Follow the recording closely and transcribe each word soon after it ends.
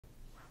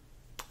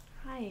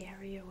Hi,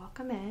 how are you?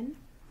 Welcome in.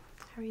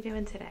 How are you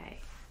doing today?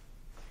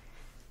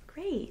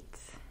 Great.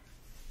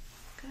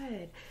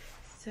 Good.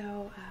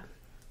 So,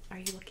 are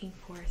you looking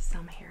for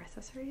some hair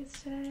accessories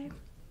today?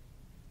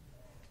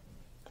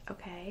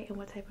 Okay, and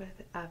what type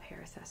of hair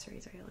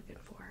accessories are you looking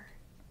for?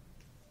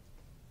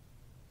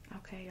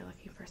 Okay, you're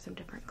looking for some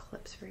different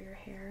clips for your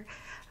hair.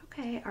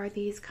 Okay, are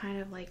these kind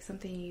of like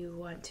something you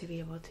want to be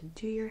able to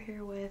do your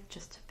hair with,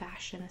 just a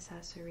fashion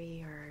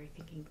accessory, or are you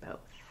thinking both?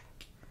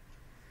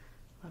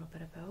 A little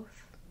bit of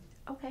both?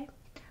 Okay.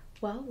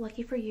 Well,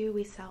 lucky for you,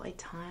 we sell a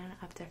ton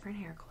of different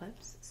hair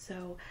clips.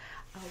 So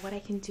what I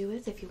can do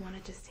is, if you want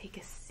to just take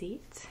a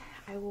seat,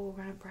 I will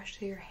run a brush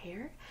through your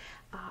hair,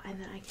 and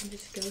then I can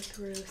just go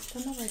through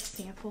some of our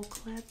sample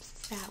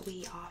clips that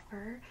we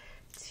offer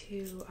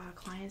to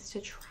clients to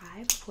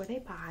try before they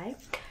buy.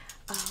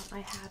 I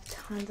have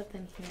tons of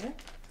them here,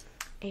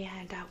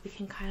 and we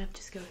can kind of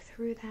just go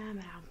through them,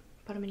 and I'll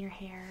put them in your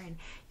hair, and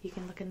you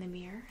can look in the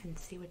mirror and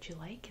see what you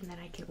like, and then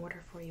I can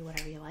order for you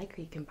whatever you like,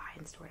 or you can buy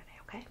in store today,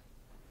 okay?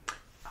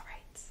 All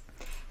right.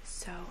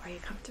 So, are you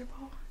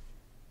comfortable?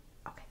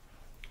 Okay,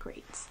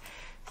 great.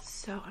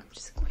 So, I'm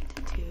just going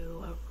to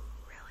do a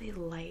really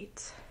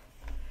light,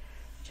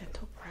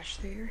 gentle brush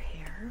through your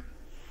hair.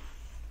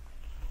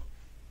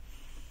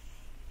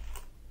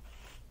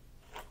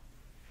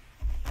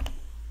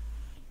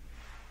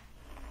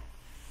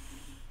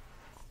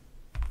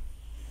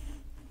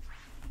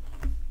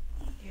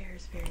 Your hair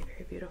is very,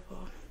 very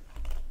beautiful.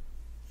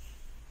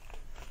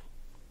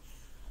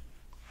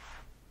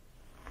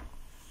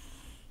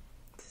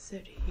 So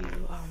do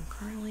you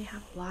currently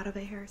have a lot of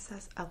hair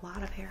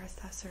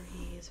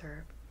accessories,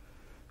 or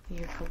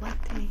you're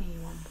collecting and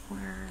you want more,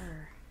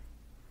 or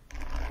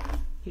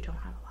you don't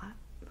have a lot?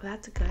 But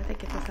that's good. That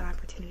gives us an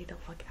opportunity to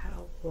look at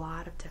a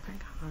lot of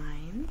different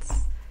kinds.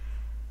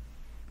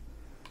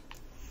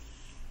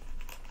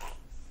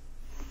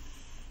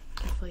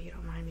 Hopefully you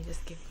don't mind me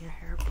just giving your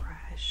hair a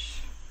brush.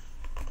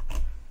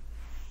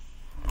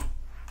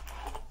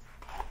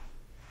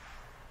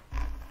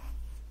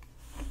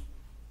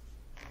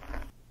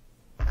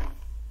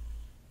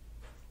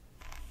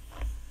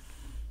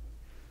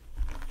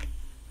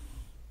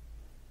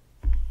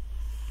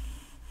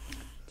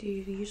 Do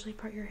you usually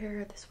part your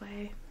hair this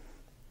way?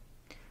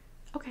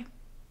 Okay.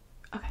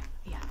 Okay.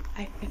 Yeah.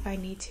 If I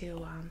need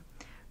to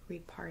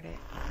repart it,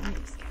 let me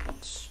just get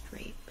it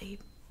straightly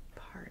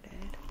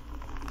parted.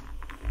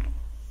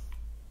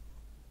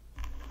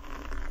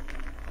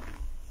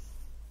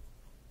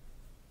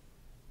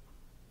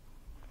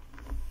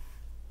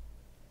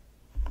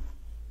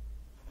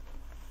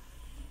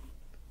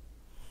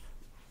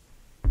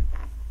 There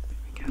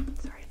we go.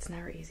 Sorry, it's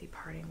never easy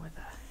parting with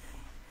a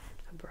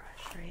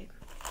brush, right?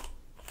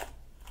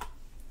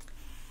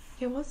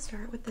 Okay, we'll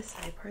start with the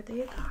side part that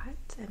you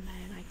got, and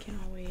then I can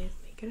always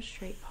make it a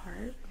straight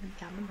part and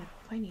down the middle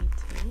if I need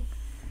to.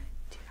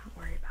 Do not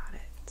worry about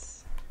it.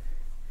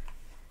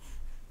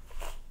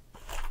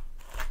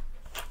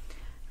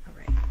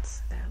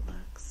 Alright, that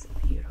looks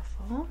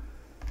beautiful.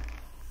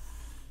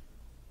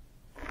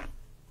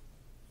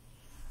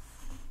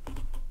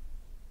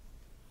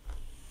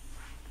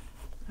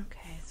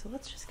 Okay, so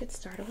let's just get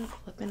started with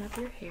flipping up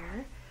your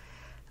hair.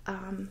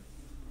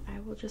 I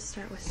will just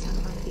start with some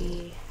of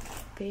the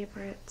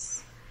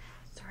favorites.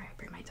 Sorry, I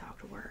bring my dog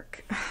to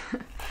work.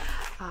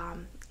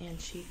 And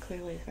she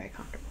clearly is very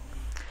comfortable.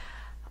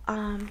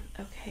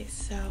 Okay,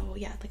 so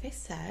yeah, like I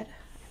said,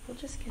 we'll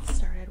just get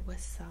started with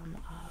some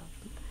of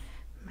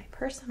my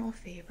personal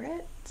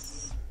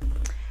favorites.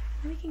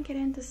 And we can get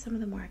into some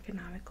of the more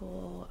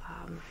economical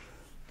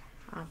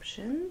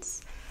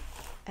options.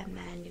 And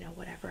then, you know,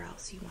 whatever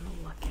else you want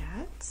to look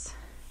at.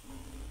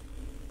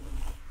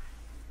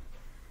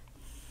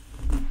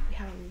 We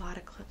have a lot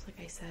of clips, like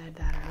I said,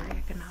 that are very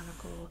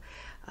economical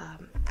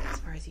as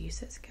far as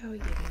uses go. You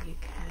know, you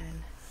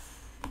can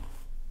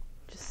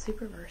just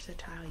super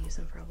versatile, use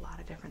them for a lot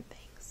of different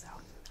things. So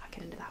I'll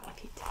get into that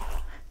with you too.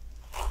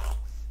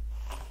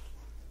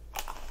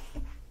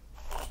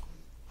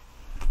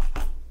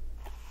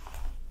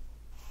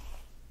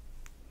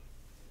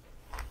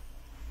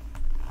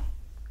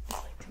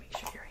 Just like to make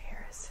sure your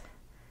hair is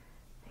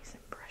nice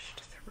and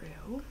brushed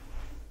through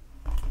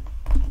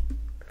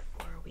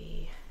before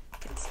we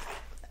get started.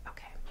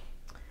 Okay.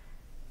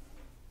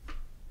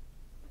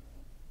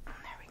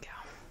 There we go.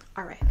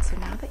 All right, so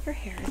now that your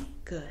hair is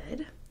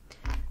good,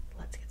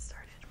 let's get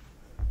started.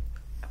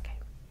 Okay.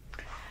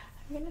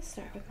 I'm going to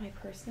start with my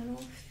personal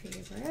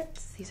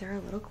favorites. These are a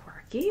little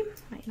quirky,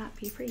 might not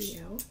be for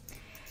you,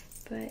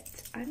 but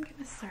I'm going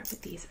to start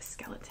with these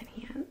skeleton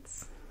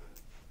hands.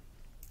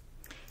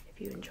 If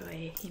you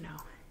enjoy, you know,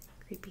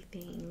 creepy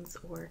things,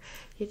 or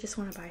you just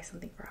want to buy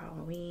something for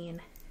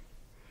Halloween,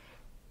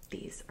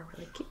 these are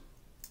really cute.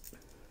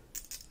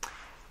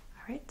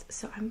 Alright,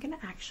 so I'm going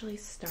to actually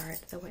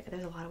start the way,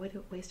 there's a lot of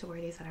ways to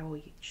wear these that I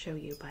will show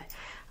you, but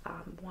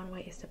one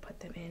way is to put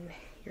them in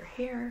your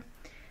hair,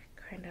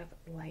 kind of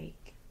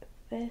like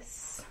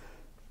this.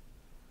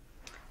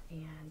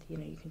 And, you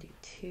know, you can do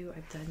two.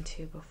 I've done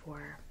two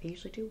before. I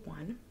usually do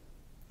one.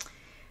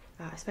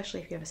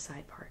 especially if you have a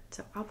side part.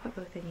 So I'll put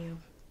both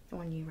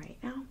on you right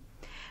now.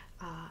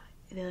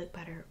 They look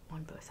better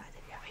on both sides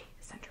if you have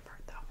a center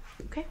part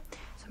though. Okay,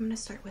 so I'm going to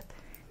start with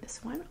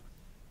this one.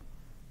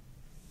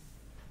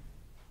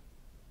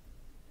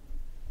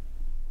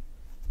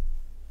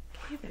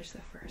 Okay, there's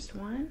the first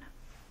one.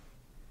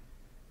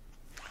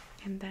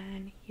 And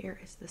then here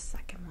is the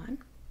second one.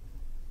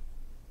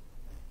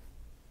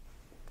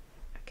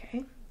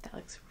 Okay, that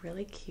looks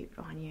really cute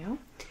on you.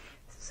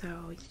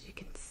 So you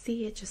can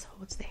see it just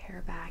holds the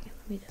hair back. And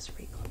let me just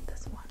reclip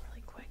this one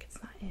really quick.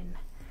 It's not in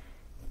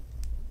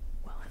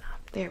well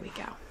enough. There we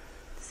go.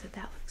 So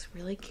that looks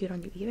really cute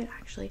on you. Even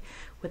actually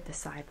with the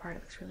side part,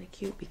 it looks really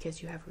cute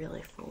because you have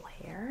really full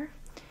hair.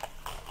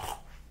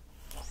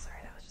 Sorry,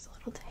 that was just a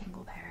little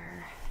tangle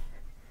there.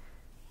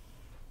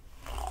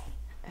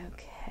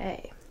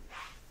 Okay,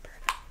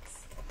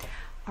 perfect.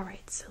 All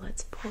right, so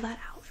let's pull that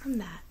out from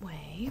that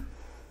way.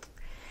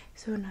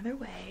 So another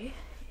way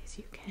is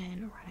you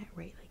can run it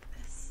right like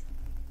this.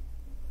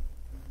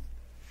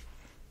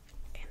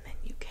 And then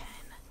you can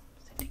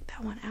take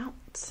that one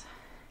out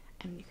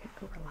and you can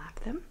overlap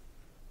them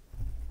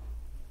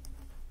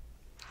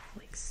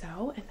like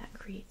so, and that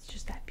creates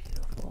just that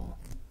beautiful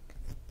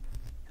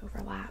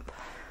overlap,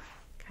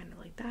 kind of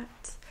like that,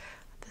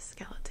 with the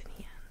skeleton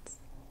hands.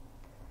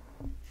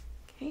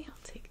 Okay,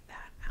 I'll take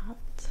that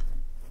out.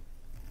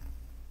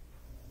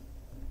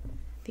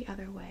 The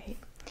other way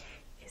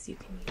is you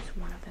can use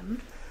one of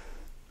them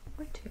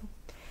or two.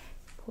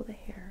 Pull the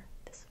hair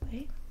this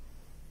way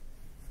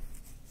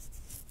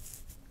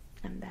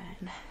and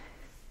then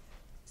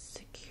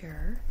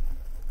secure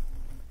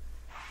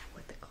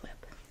with the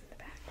clip in the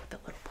back with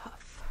a little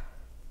puff.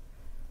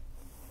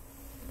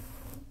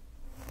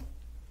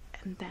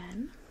 And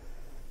then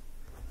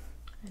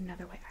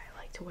another way I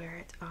like to wear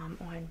it on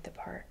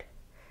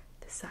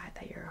the side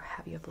that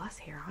you have less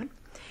hair on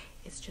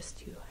is just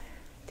to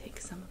take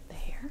some of the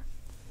hair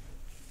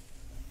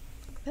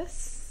like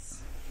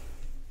this,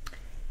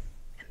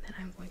 and then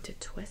I'm going to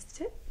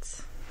twist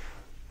it,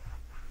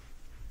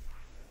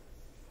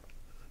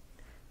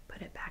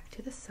 put it back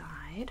to the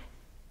side,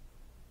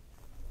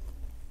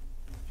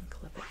 and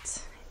clip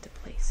it into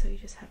place so you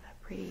just have that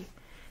pretty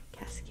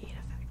cascade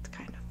effect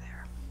kind of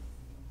there.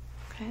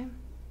 Okay?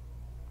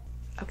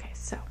 Okay,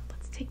 so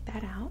let's take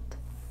that out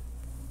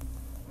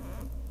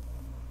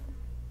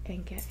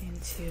and get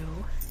into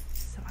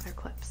some other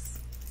clips.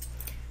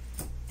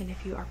 And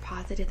if you are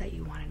positive that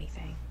you want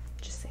anything,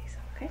 just say so,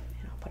 okay?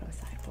 And I'll put them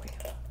aside for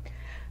you.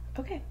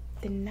 Okay,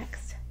 the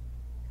next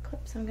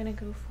clips I'm gonna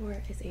go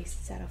for is a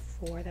set of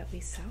 4 that we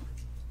sew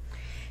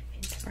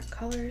in different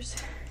colors.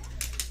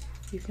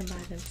 You can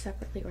buy them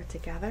separately or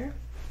together.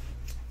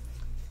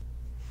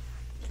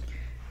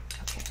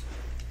 Okay,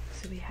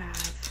 so we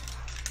have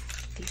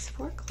these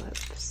 4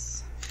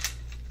 clips.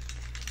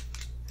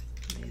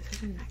 These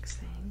are the next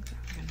things that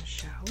we're gonna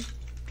show.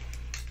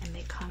 And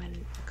they come in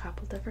a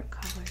couple different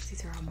colors.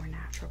 These are all more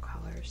natural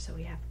colors. So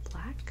we have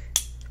black,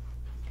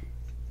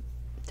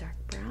 dark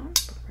brown,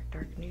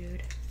 dark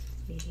nude,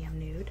 medium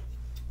nude,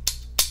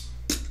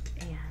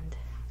 and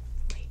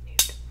light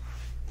nude.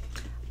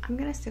 I'm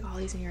gonna stick all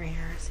these in your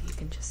hair so you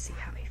can just see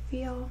how they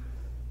feel.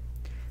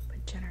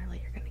 But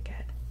generally you're gonna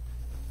get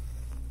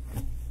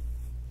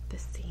the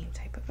same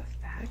type of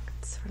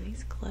effects from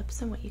these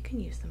clips and what you can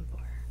use them for.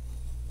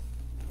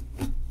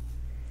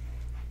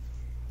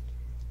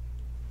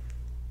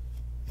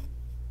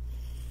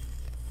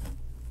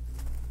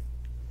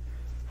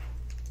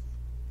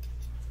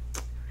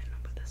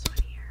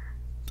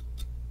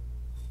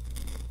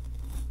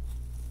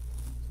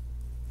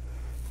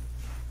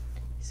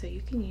 So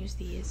you can use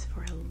these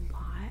for a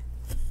lot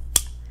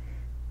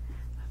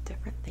of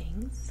different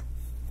things.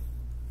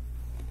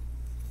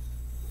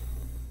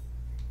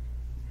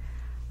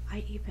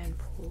 I even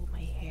pull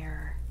my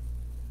hair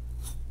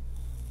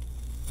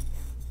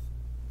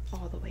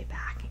all the way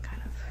back and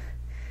kind of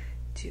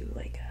do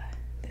like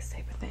this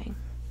type of thing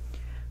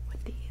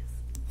with these.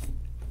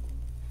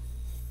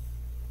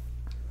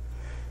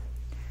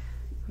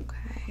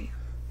 Okay.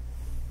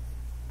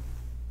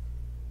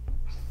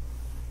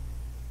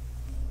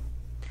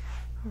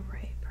 All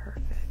right,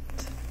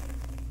 perfect.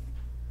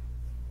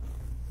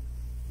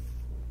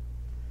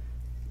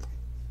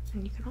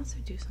 And you can also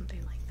do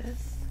something like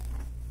this.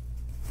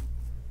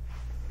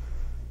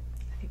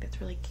 I think that's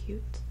really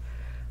cute.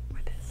 Or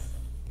this.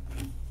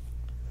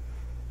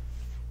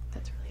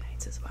 That's really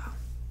nice as well.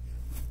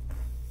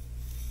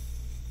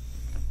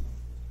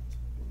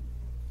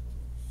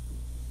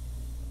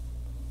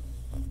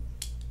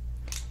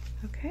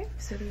 Okay,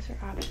 so those are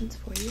options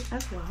for you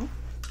as well.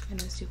 And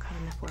those do come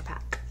in the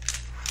 4-pack.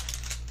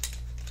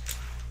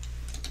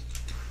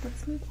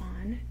 Let's move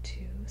on to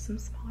some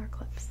smaller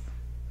clips.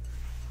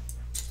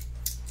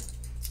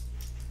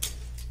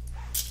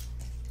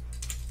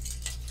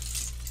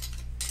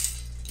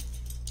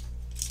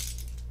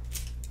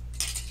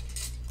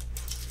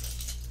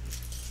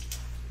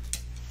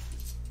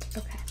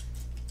 Okay,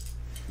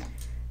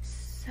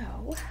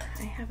 so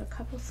I have a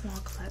couple small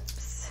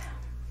clips.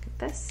 Look at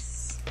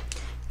this.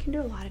 You can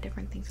do a lot of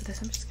different things with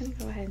this. I'm just going to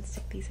go ahead and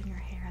stick these in your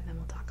hair and then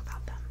we'll talk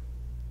about them.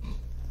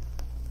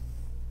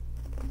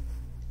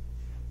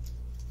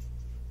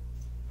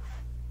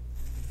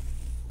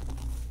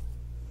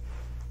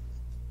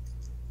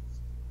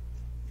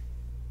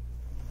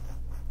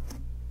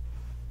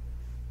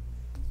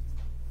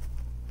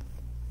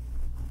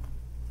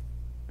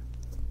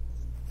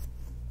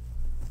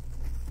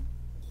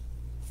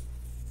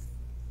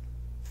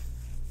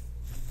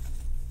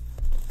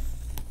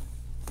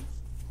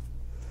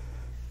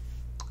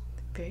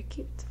 Very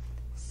cute.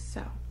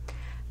 So,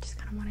 just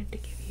kind of wanted to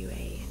give you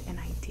an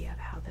idea of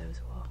how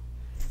those will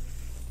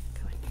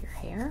go into your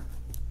hair.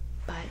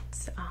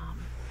 But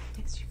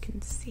as you can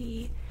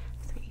see,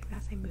 so even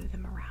as I move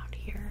them around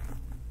here,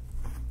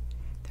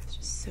 there's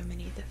just so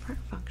many different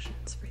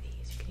functions for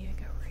these. You can even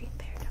go right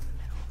there down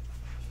the middle.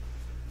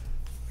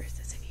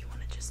 Versus if you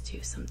want to just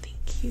do something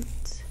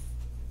cute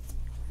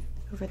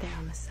over there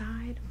on the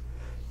side,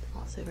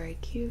 also very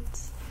cute.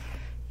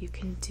 You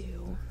can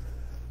do,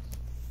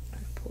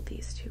 pull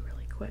these two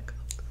really quick.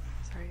 Oh,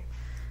 sorry,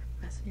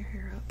 messing your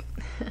hair up.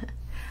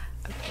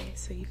 Okay,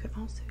 so you can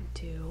also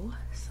do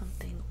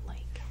something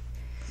like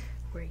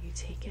where you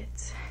take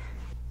it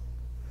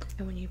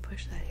and when you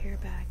push that hair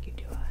back, you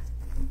do a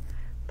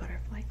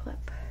butterfly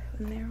clip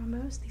in there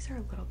almost. These are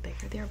a little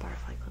bigger. They are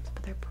butterfly clips,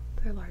 but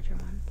they're larger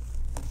ones.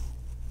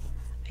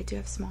 I do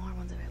have smaller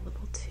ones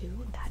available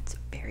too. That's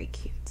very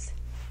cute.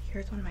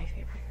 Here's one of my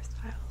favorite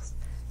hairstyles.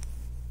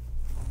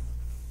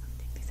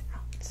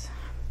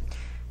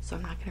 So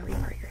I'm not going to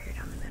repart your hair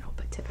down the middle,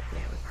 but typically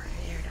I would part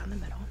your hair down the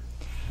middle.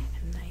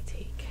 And then I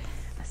take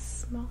a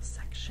small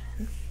section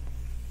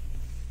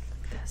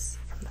like this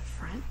from the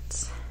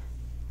front.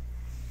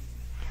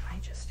 And I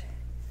just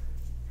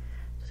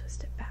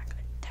twist it back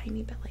a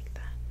tiny bit like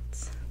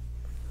that.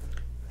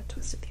 I'm going to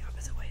twist it the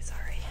opposite way,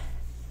 sorry.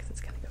 Because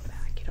it's going to go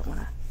back. You don't want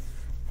to.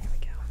 There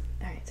we go.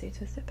 Alright, so you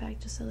twist it back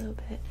just a little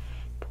bit.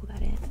 Pull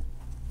that in.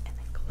 And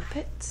then clip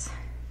it.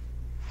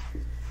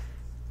 And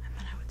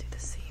then I would do the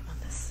same on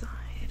this side.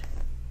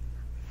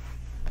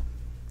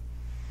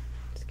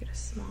 Get a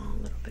small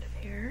little bit of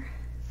hair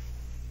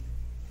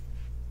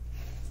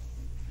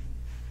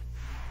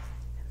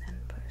and then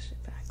push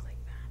it back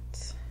like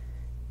that,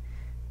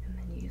 and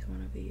then use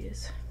one of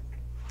these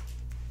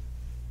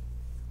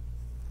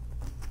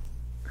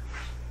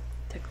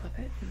to clip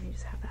it, and you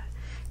just have that.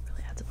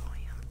 Really adds a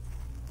volume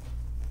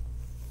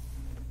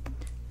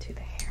to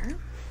the hair.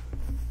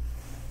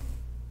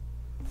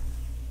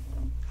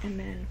 And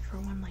then for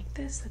one like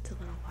this that's a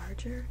little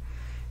larger,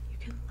 you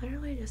can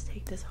literally just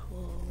take this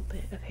whole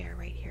bit of hair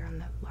right here on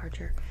the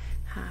larger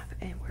half,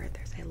 and where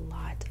there's a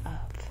lot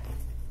of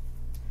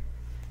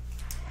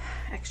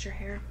extra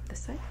hair this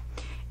side,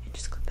 and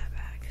just clip that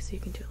back. So you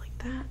can do it like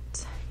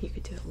that. You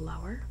could do it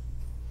lower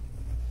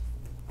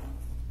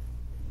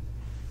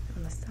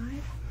on the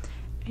side,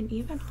 and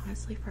even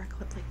honestly for a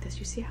clip like this,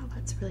 you see how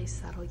that's really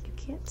subtle. You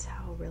can't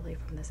tell really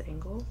from this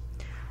angle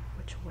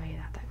which way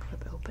that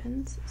clip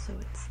opens, so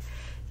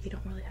you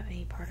don't really have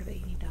any part of it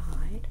you need to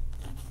hide.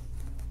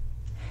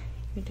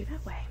 You can do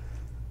that way,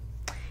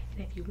 and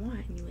if you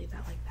want and you leave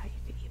that like that, you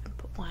could even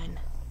put one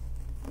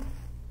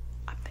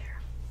up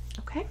there.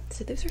 Okay,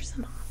 so those are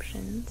some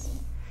options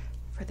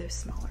for those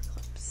smaller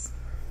clips.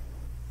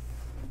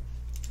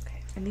 Okay,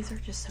 and these are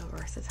just so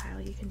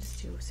versatile. You can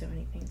just do so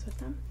many things with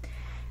them.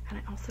 And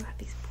I also have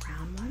these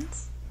brown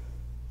ones.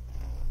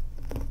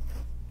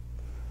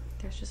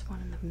 There's just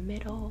one in the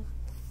middle.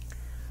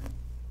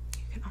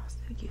 You can also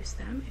use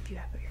them if you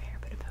have your hair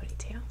put a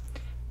ponytail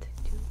to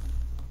do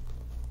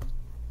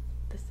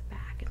this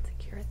back and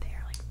secure it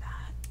there like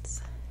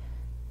that,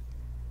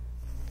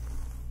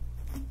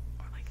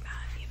 or like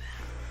that even.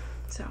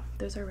 So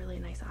those are really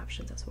nice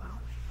options as well.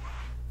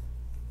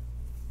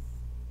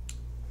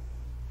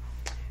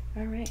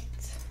 All right,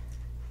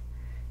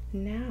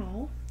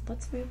 now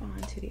let's move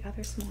on to the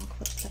other small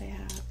clips that I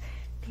have.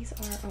 These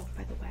are, oh,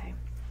 by the way,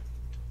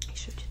 I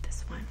showed you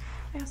this one.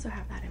 I also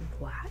have that in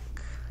black,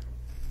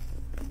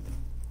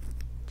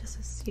 just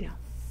as, you know,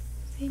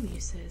 same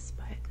uses,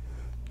 but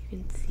you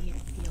can see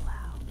and feel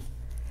how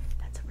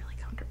that's a really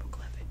comfortable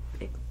clip.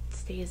 It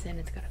stays in,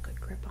 it's got a good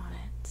grip on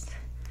it.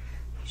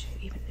 You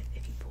should, even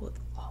if you pull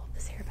all of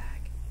this hair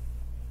back,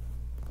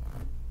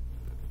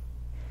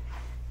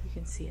 you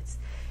can see it's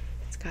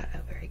got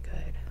a very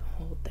good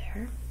hold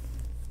there.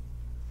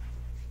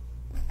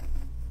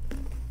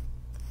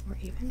 Or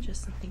even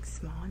just something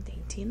small and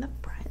dainty in the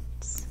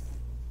front.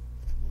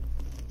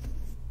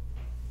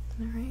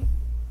 All right.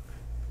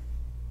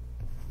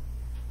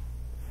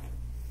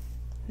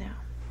 Now,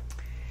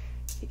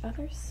 the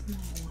other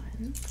small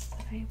ones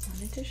that I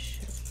wanted to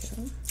show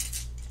you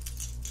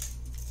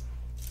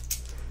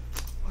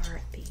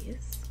were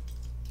these.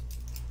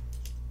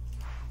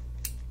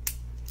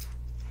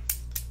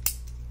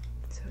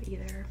 So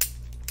either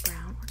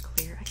brown or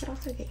clear. I could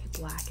also get you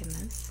black in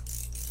this.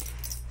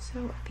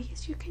 So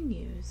these you can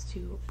use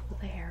to pull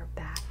the hair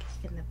back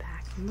in the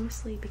back,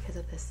 mostly because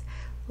of this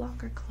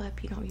longer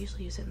clip. You don't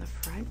usually use it in the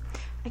front.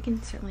 I'll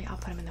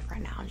put them in the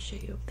front now and show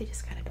you. They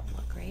just kind of don't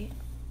look great.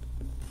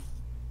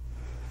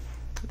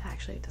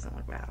 Actually, it doesn't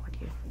look bad on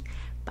you.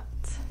 But,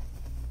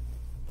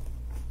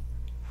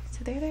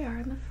 so there they are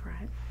in the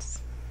front.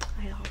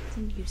 I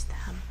often use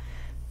them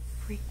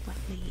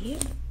frequently,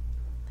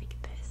 like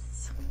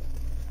this.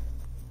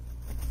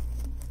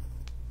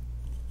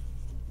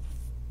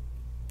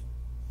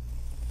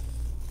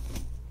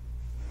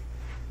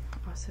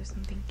 Also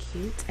something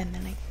cute, and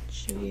then I can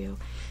show you,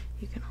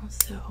 you can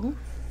also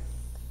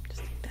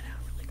just take that out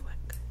really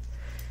quick.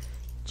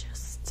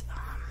 Just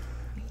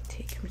let me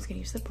take, I'm just gonna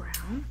use the brown,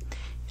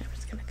 and I'm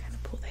just gonna kind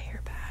of pull the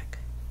hair back.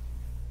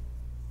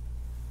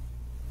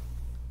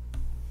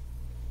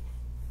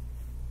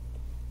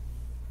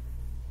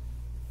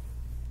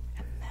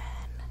 And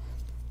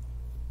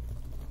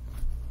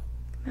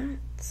then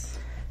that,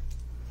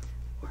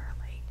 or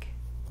like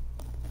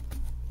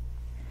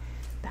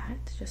that,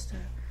 just to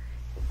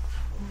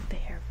move the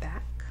hair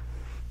back.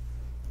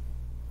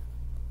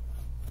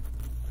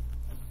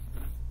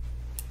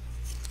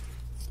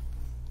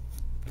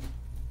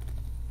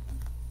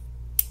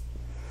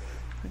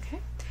 Okay,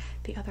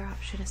 the other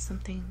option is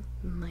something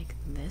like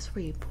this,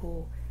 where you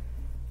pull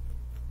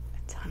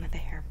a ton of the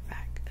hair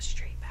back,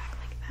 straight back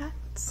like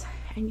that,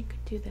 and you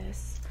could do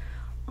this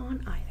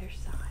on either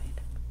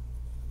side.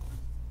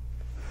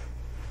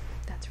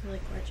 That's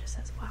really gorgeous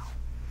as well,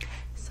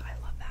 so I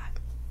love that.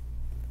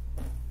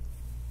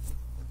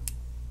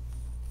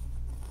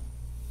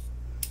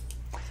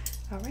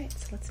 All right,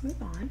 so let's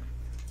move on.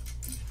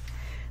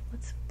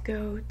 Let's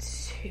go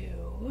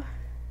to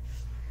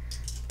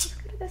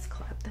this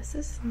clip. This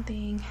is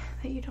something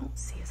that you don't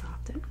see as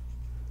often.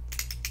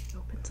 It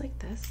opens like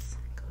this,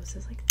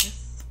 closes like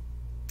this.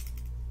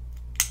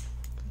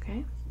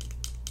 Okay.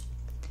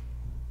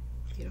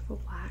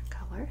 Beautiful black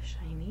color,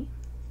 shiny.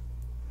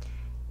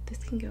 This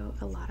can go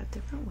a lot of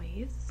different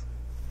ways.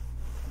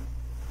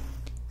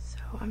 So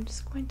I'm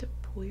just going to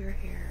pull your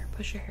hair,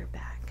 push your hair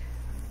back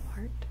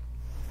apart.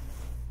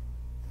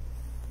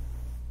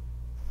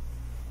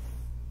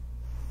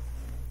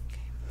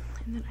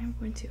 And then I'm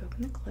going to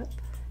open the clip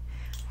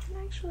and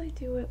actually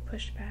do it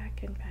push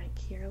back and back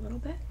here a little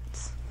bit.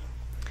 So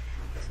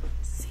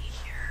let's see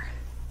here.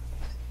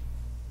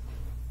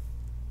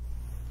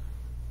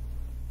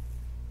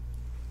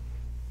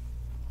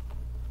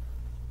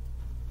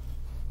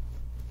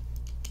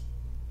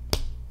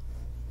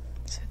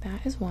 So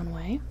that is one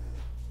way.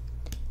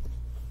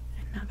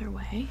 Another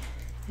way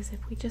is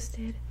if we just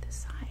did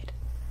this side.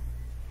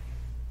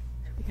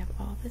 So we have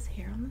all this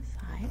hair on the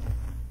side.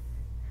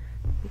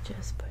 We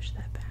just push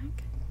that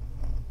back,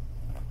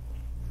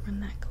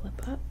 run that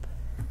clip up,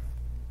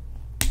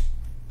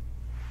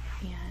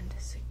 and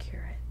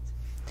secure it.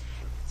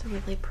 It's a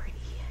really pretty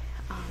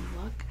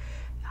look.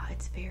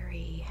 It's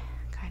very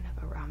kind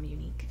of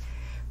unique.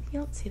 You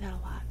don't see that a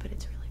lot, but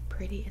it's really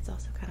pretty. It's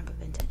also kind of a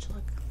vintage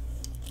look.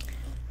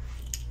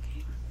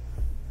 Okay.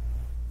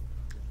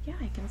 Yeah,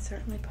 I can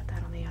certainly put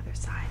that on the other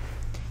side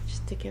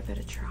just to give it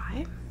a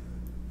try.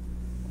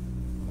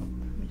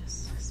 Let me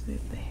just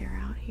smooth the hair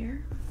out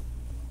here.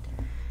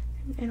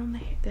 And on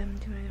them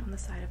doing it on the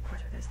side, of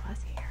course, where there's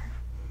less hair.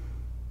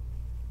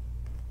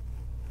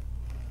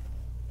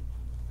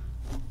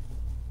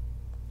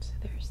 So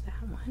there's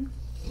that one.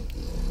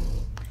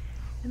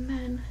 And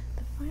then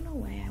the final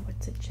way I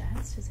would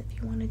suggest is if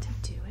you wanted to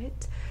do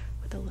it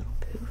with a little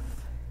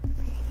poof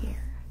right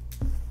here.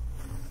 And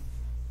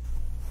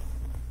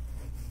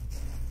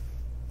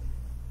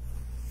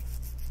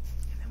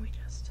then we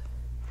just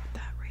put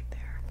that right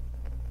there.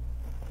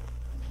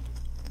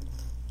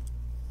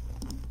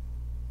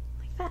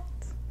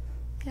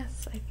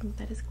 Yes, I think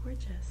that is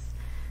gorgeous.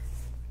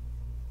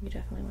 You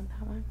definitely want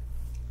that one.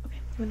 Okay,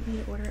 I want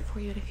me to order it for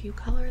you in a few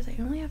colors. I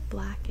only have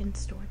black in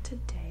store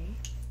today,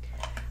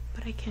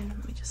 but I can,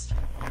 let me just,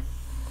 sorry,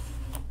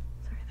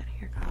 that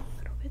hair got a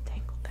little bit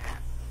tangled there.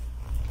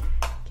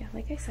 Yeah,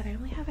 like I said, I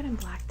only have it in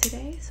black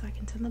today, so I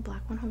can send the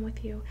black one home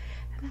with you,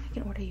 and then I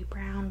can order you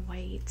brown,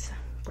 white,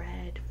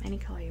 red, any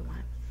color you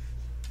want.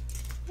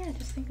 Yeah,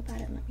 just think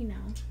about it and let me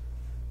know.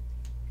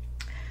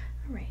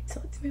 Alright, so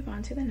let's move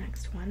on to the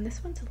next one.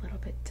 This one's a little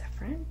bit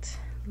different.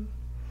 I'm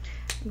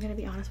going to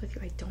be honest with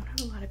you, I don't have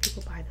a lot of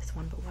people buy this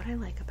one, but what I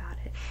like about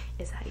it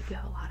is that you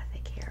have a lot of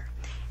thick hair.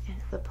 And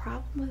the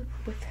problem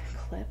with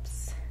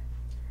clips,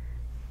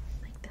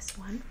 like this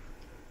one,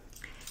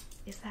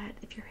 is that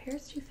if your hair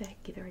is too thick,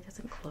 either it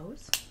doesn't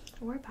close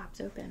or it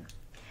pops open.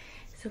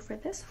 So for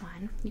this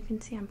one, you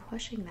can see I'm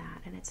pushing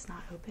that and it's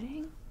not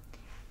opening.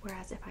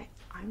 Whereas if I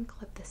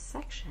unclip this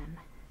section,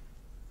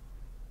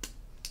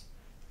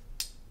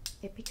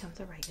 it becomes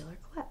a regular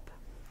clip.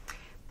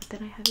 But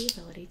then I have the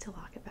ability to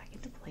lock it back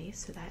into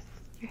place so that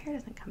your hair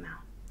doesn't come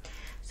out.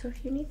 So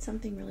if you need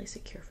something really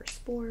secure for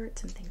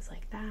sports and things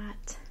like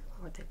that,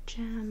 or the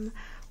gym,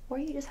 or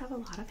you just have a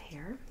lot of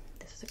hair,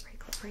 this is a great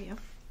clip for you.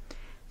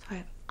 So I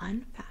have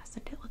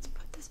unfastened it. Let's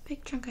put this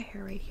big chunk of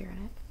hair right here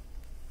in it.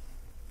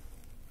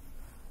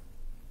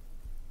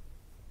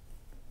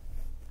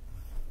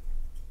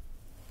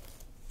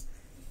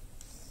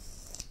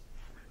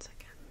 One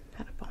second,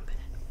 had a bump in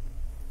it.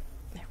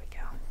 There we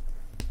go.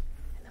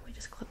 And then we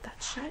just clip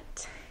that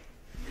shut.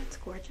 That's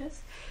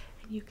gorgeous.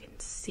 And you can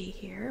see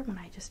here when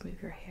I just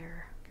move your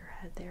head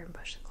there and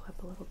push the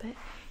clip a little bit,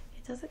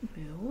 it doesn't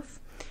move.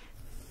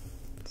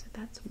 So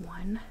that's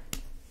one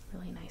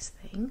really nice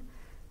thing.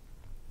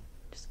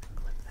 Just gonna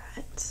clip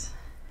that.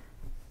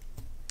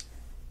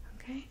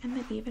 Okay, and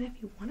then even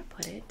if you want to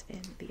put it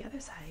in the other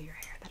side of your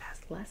hair that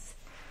has less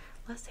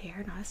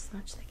hair, not as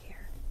much thick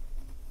hair,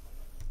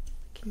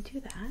 you can do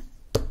that,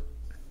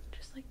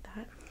 just like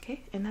that.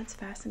 Okay, and that's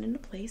fastened into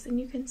place, and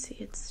you can see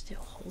it's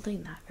still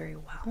holding that very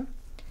well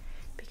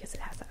because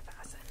it has that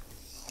fasten.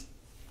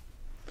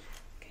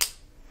 Okay,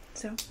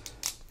 so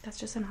that's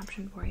just an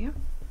option for you.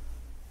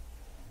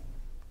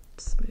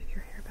 Smooth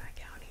your hair back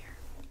out here.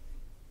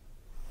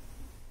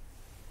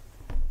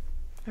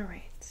 All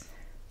right.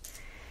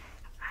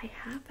 I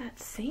have that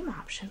same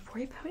option for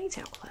a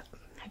ponytail clip.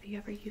 Have you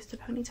ever used a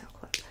ponytail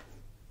clip?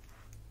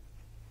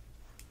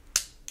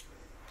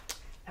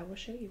 I will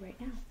show you right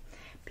now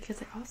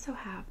because I also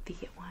have the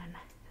one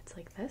that's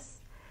like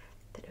this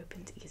that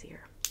opens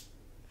easier.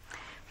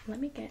 Let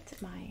me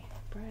get my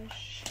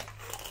brush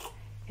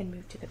and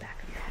move to the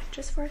back of your head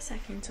just for a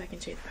second so I can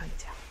show you the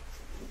ponytail.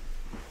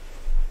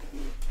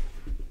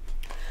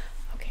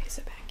 Okay,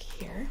 so back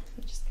here,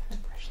 I'm just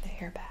gonna brush the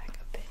hair back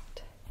a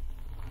bit.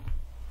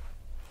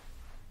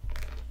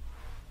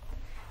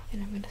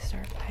 And I'm going to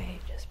start by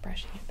just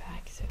brushing it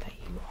back so that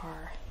you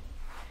have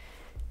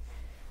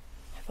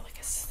like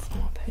a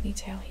small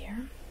ponytail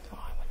here.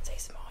 Well, I wouldn't say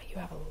small, you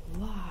have a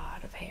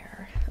lot of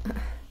hair.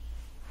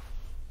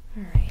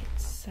 Alright,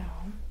 so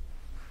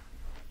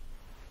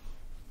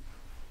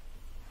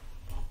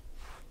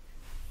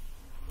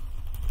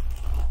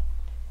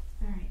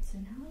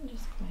now I'm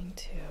just going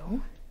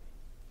to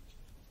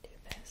do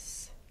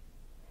this.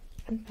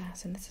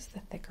 Unfasten. This is the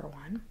thicker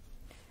one.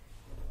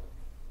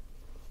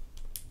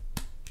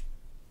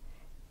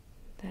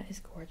 That is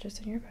gorgeous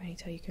in your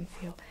ponytail. You can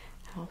feel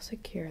how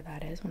secure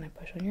that is when I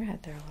push on your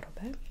head there a little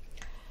bit.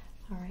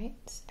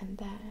 Alright, and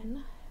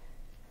then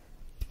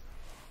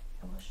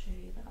I will show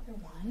you the other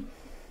one.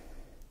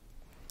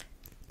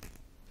 Let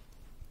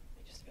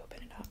me just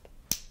open it up.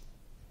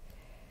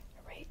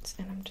 Alright,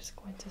 and I'm just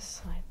going to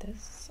slide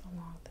this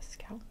along the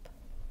scalp.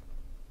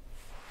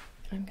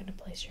 And I'm going to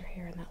place your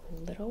hair in that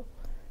little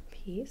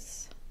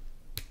piece.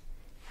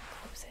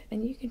 Close it.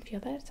 And you can feel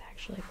that it's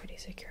actually pretty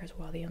secure as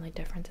well. The only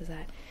difference is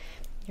that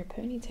your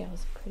ponytail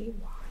is pretty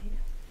wide,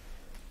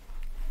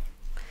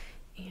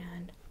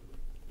 and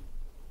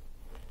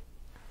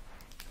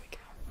there we go.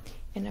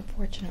 And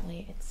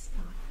unfortunately, it's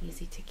not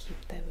easy to keep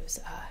those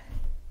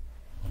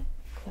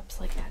clips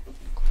like that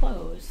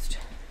closed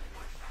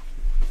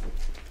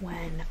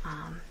when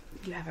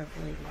you have a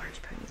really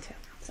large ponytail.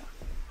 So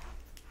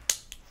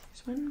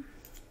there's one.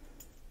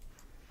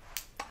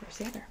 There's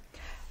the other.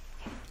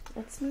 Okay,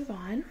 let's move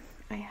on.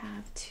 I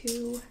have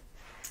two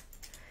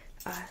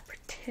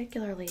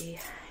particularly,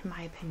 in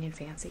my opinion,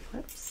 fancy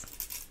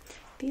clips.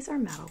 These are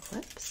metal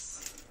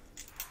clips.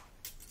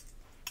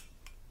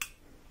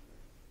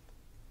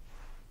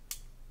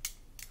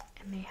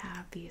 And they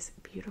have these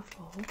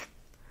beautiful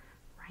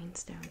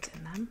rhinestones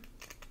in them.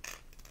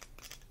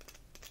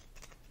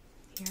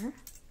 Here.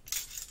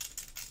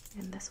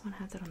 And this one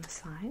has it on the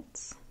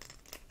sides,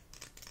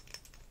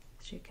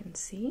 as you can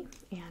see,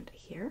 and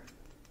here.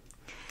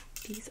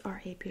 These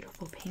are a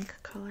beautiful pink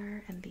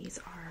color, and these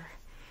are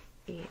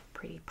a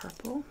pretty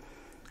purple.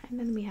 And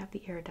then we have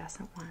the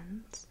iridescent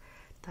ones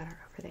that are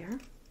over there.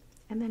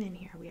 And then in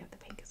here we have the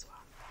pink as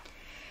well.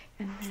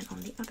 And then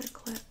on the other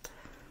clip,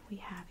 we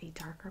have a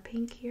darker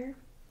pink here.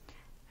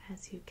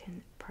 As you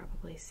can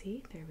probably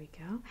see, there we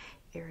go.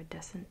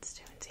 Iridescent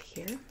stones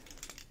here.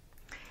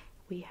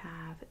 We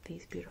have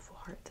these beautiful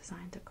heart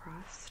designs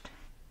across.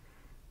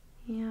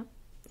 Yep,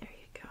 there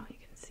you go. You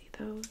can see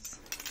those.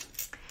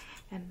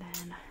 And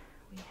then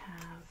we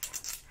have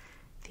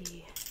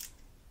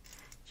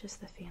just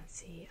the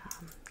fancy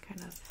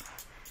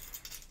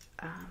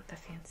the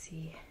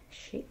fancy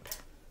shape.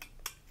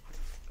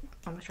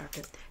 Almost dropped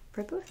it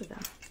for both of them.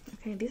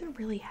 Okay, these are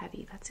really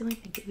heavy. That's the only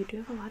thing, but you do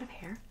have a lot of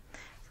hair.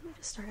 So let me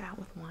just start out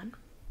with one.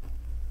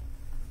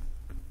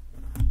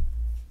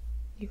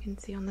 You can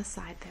see on the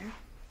side there,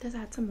 it does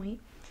add some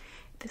weight.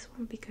 This one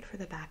would be good for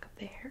the back of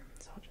the hair,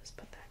 so I'll just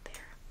put that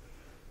there.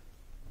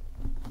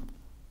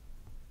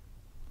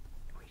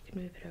 Or you can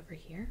move it over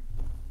here.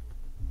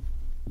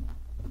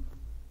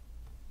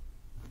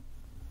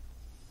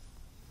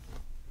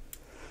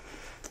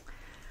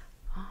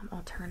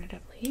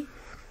 Alternatively,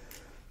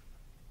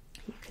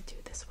 you could do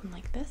this one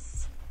like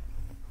this,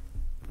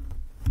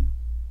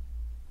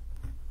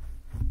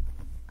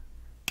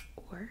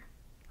 or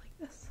like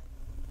this.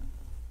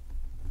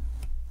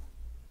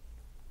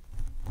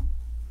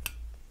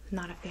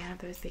 Not a fan of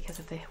those because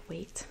of the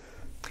weight.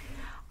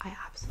 I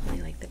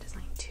absolutely like the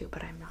design too,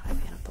 but I'm not a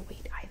fan of the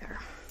weight either.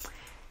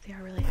 They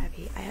are really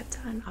heavy. I have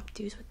done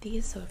updos with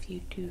these, so if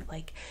you do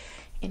like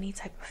any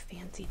type of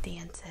fancy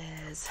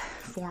dances,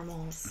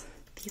 formals,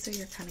 these are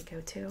your kind of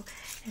go-to,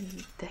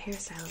 and the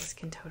hairstylist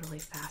can totally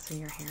fasten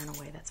your hair in a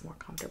way that's more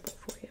comfortable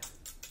for you.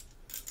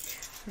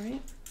 All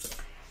right,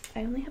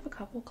 I only have a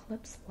couple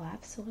clips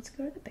left, so let's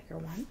go to the bigger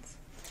ones.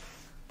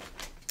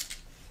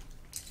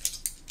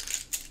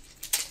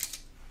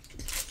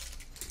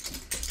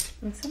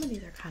 And some of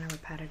these are kind of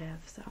repetitive,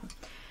 so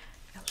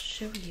I'll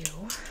show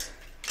you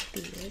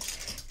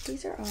these.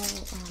 These are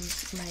all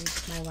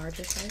my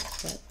larger size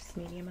clips,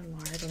 medium and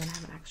large, and then I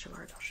have an extra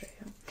large I'll show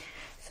you.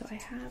 So I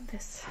have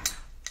this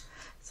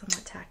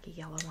somewhat tacky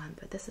yellow one,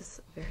 but this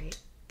is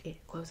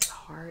it closes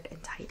hard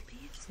and tightly,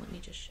 so let me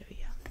just show you.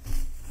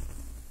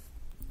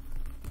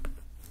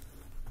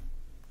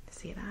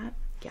 See that?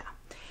 Yeah.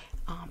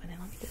 And then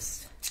let me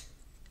just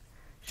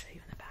show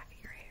you in the back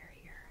of your hair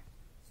here.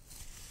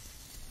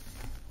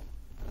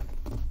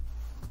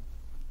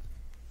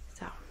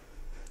 So,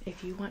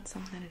 if you want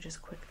something to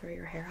just quick throw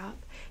your hair up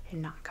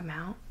and not come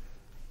out,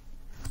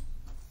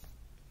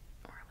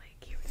 or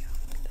like, here we go,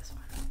 look at this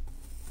one.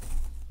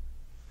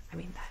 I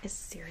mean, that is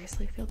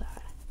seriously, feel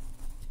that.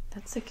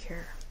 That's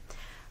secure.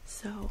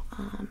 So,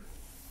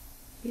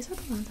 these are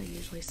the ones I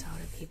usually sell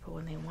to people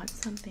when they want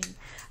something,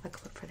 a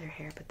clip for their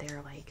hair, but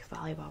they're like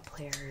volleyball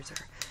players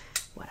or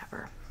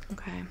whatever,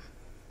 okay?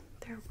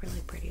 They're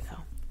really pretty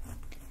though.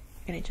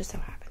 And it just so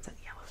happens that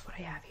yellow is what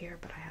I have here,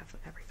 but I have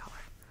every color.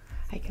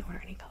 I can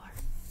order any color.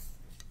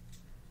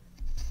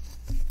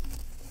 Look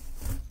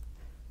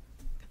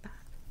at that.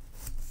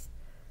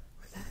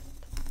 Or that.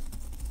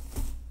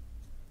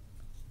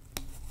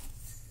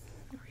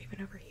 Or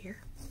even over here.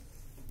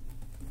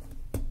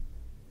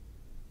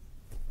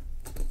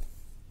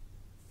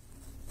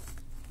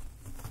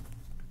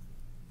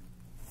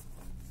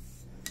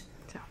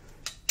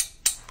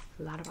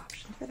 A lot of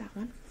options for that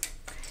one.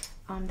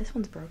 This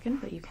one's broken,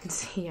 but you can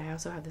see I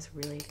also have this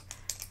really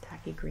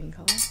tacky green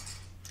color.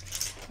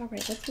 All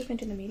right, let's move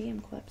into the medium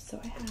clips. So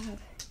I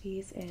have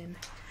these in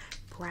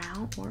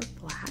brown or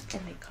black,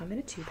 and they come in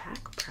a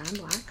 2-pack, brown and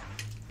black.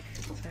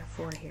 So I have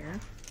 4 here.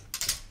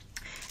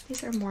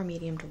 These are more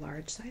medium to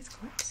large size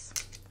clips,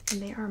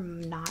 and they are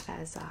not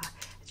as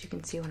you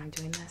can see when I'm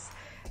doing this,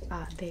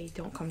 they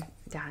don't come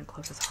down and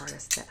close as hard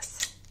as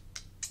this.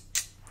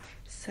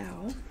 So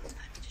let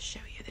me just show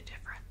you the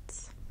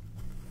difference.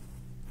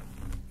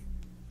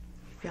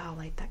 Feel how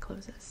light that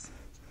closes.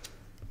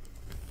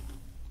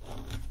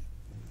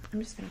 I'm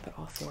just gonna put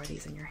all 4 of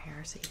these in your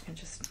hair so you can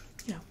just,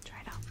 you know, try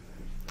it out.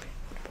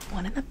 Put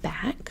one in the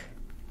back.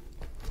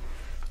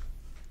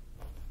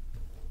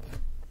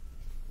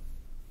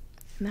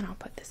 And then I'll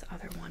put this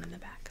other one in the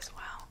back as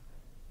well.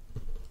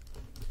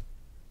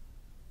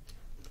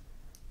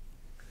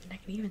 And I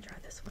can even try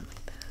this one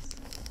like this.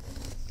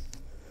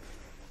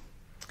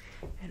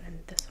 And then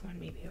this one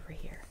maybe over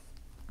here.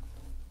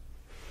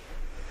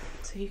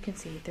 So you can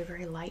see they're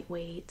very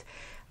lightweight,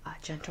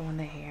 gentle in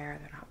the hair,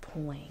 they're not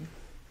pulling.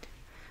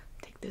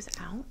 Take this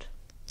out.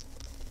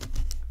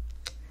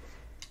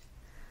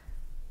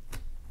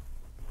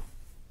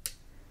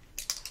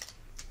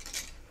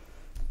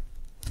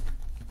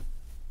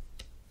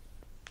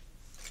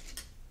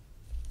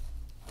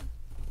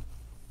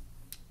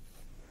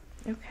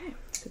 Okay,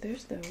 so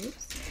there's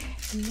those.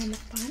 And then the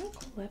final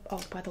clip,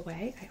 oh, by the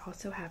way, I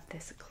also have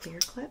this clear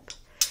clip.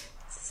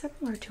 It's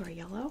similar to our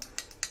yellow,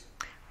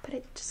 but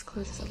it just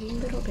closes a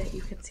little bit.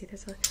 You can see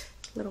there's a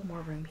little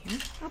more room here.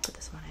 I'll put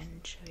this one in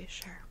and show you,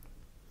 sure.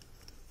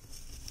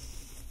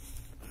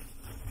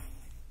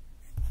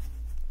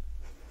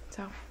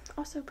 So,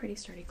 also a pretty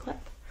sturdy clip.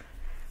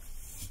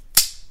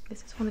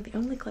 This is one of the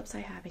only clips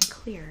I have in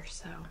clear,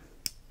 so.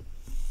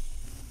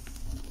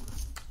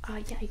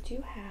 Yeah, I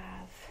do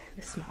have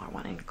the smaller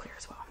one in clear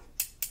as well.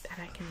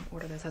 And I can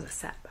order this as a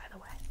set, by the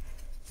way.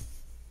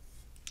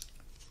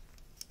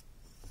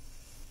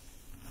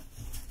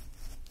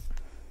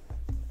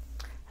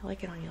 I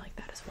like it on you like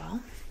that as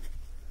well.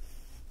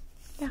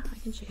 Yeah, I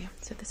can show you.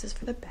 So this is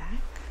for the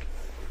back.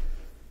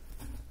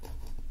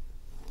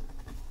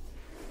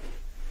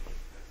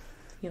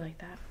 You like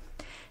that?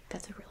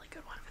 That's a really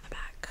good one for the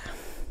back.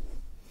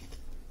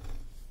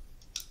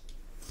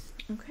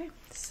 Okay,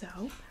 so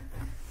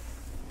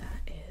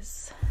that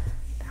is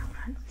that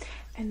one.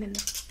 And then the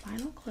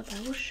final clip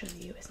I will show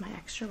you is my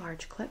extra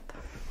large clip.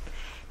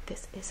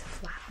 This is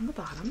flat on the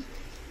bottom.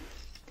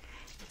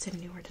 It's a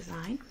newer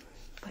design,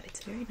 but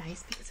it's very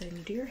nice because when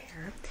you do your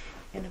hair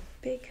in a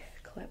big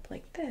clip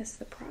like this,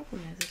 the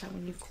problem is that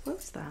when you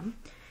close them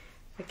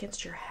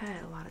against your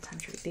head, a lot of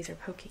times these are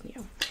poking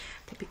you.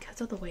 But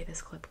because of the way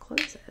this clip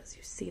closes,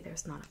 you see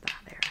there's none of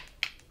that there.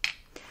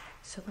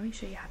 So let me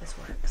show you how this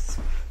works.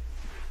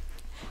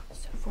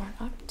 So for an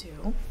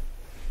updo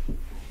in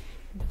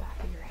the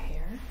back of your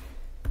hair,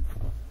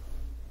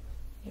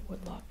 it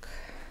would look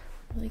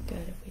really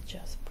good if we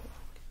just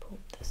pulled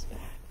this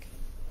back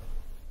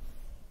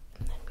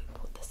and then we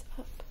pulled this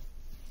up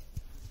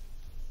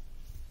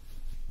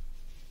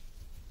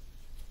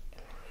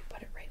and then we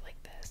put it right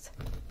like this.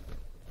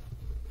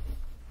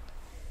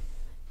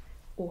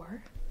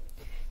 Or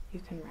you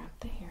can wrap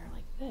the hair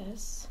like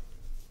this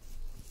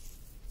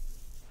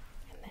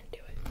and then do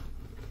it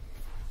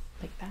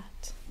like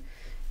that.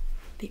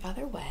 The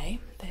other way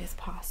that is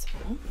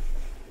possible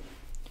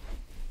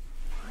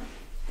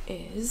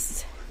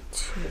is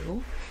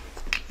to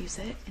use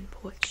it and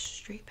pull it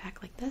straight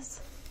back like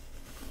this,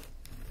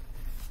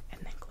 and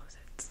then close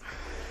it.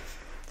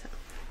 So,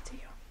 up to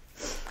you.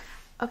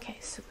 Okay,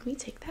 so let me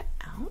take that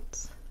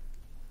out.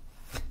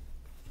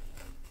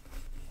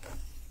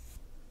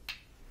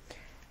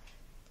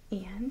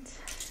 And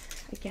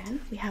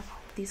again, we have all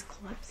of these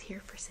clips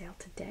here for sale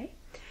today.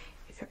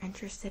 If you're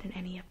interested in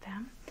any of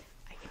them,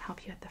 I can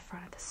help you at the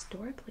front of the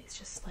store. Please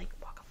just like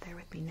walk up there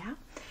with me now,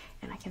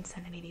 and I can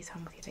send any of these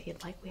home with you that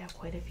you'd like. We have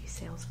quite a few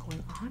sales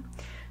going on,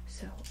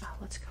 so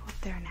let's go up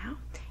there now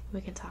and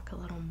we can talk a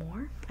little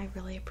more. I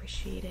really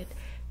appreciated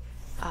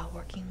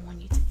working on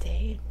you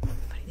today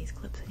and putting these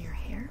clips in your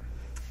hair,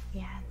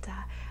 and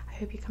I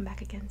hope you come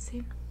back again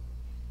soon.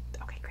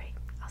 Okay, great.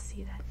 I'll see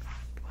you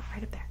then.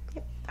 Right up there.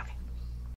 Yep. Okay.